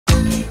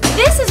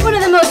This is one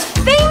of the most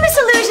famous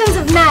illusions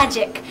of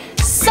magic.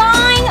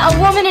 Sawing a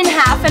woman in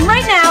half, and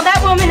right now that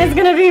woman is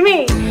gonna be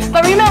me.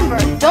 But remember,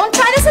 don't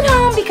try this at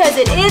home because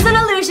it is an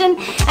illusion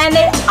and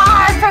they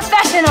are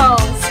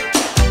professionals.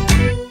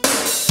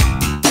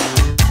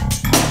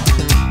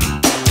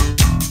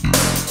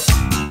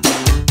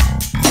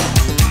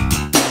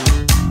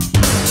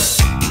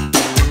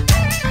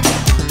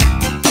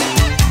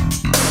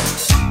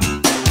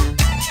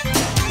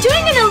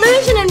 Doing an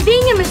illusion and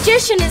being a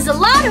magician is a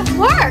lot of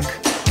work.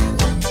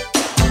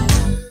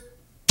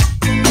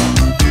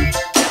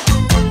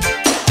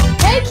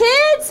 Hey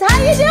kids, how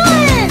you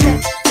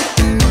doing?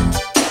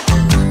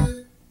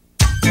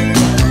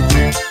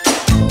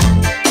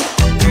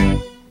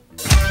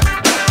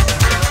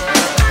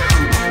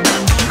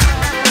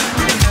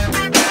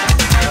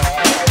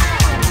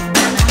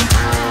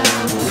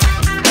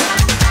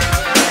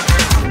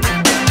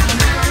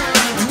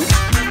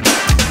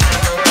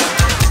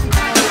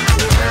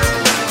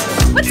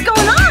 What's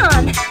going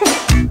on?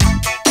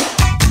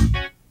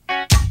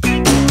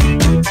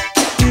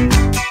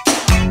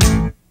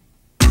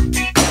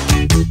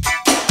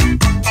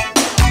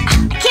 I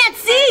can't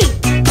see.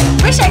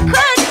 Wish I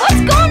could.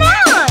 What's going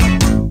on?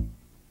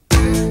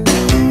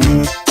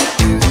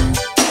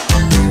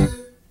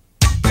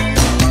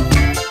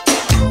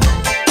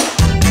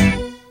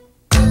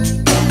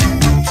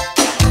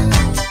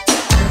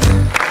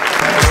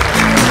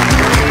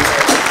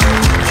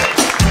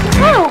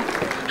 Oh,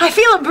 I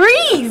feel a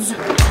breeze.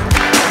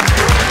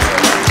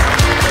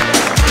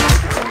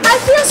 I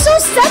feel so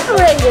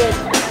separated.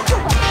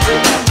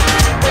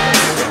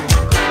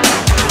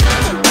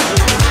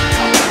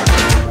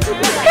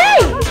 Hey,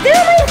 there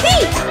are my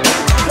feet.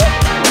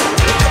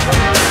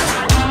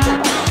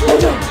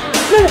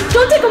 No,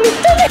 don't tickle me.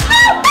 Don't tickle me.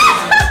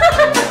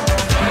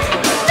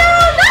 No.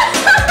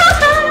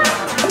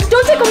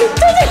 Don't tickle me.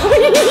 Don't tickle me.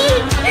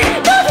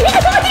 Don't tickle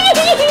me.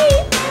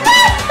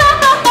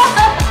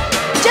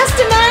 Just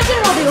imagine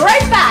we'll be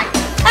right back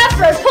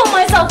after I pull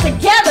myself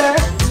together.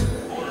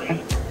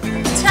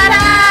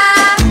 Ta-da!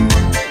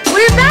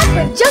 We're back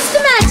with Just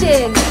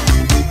Imagine.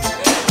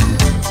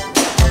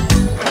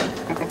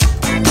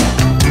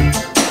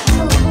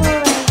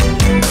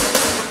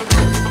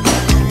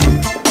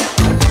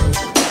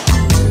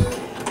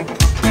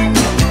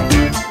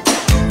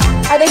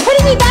 Are they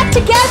putting me back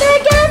together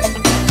again?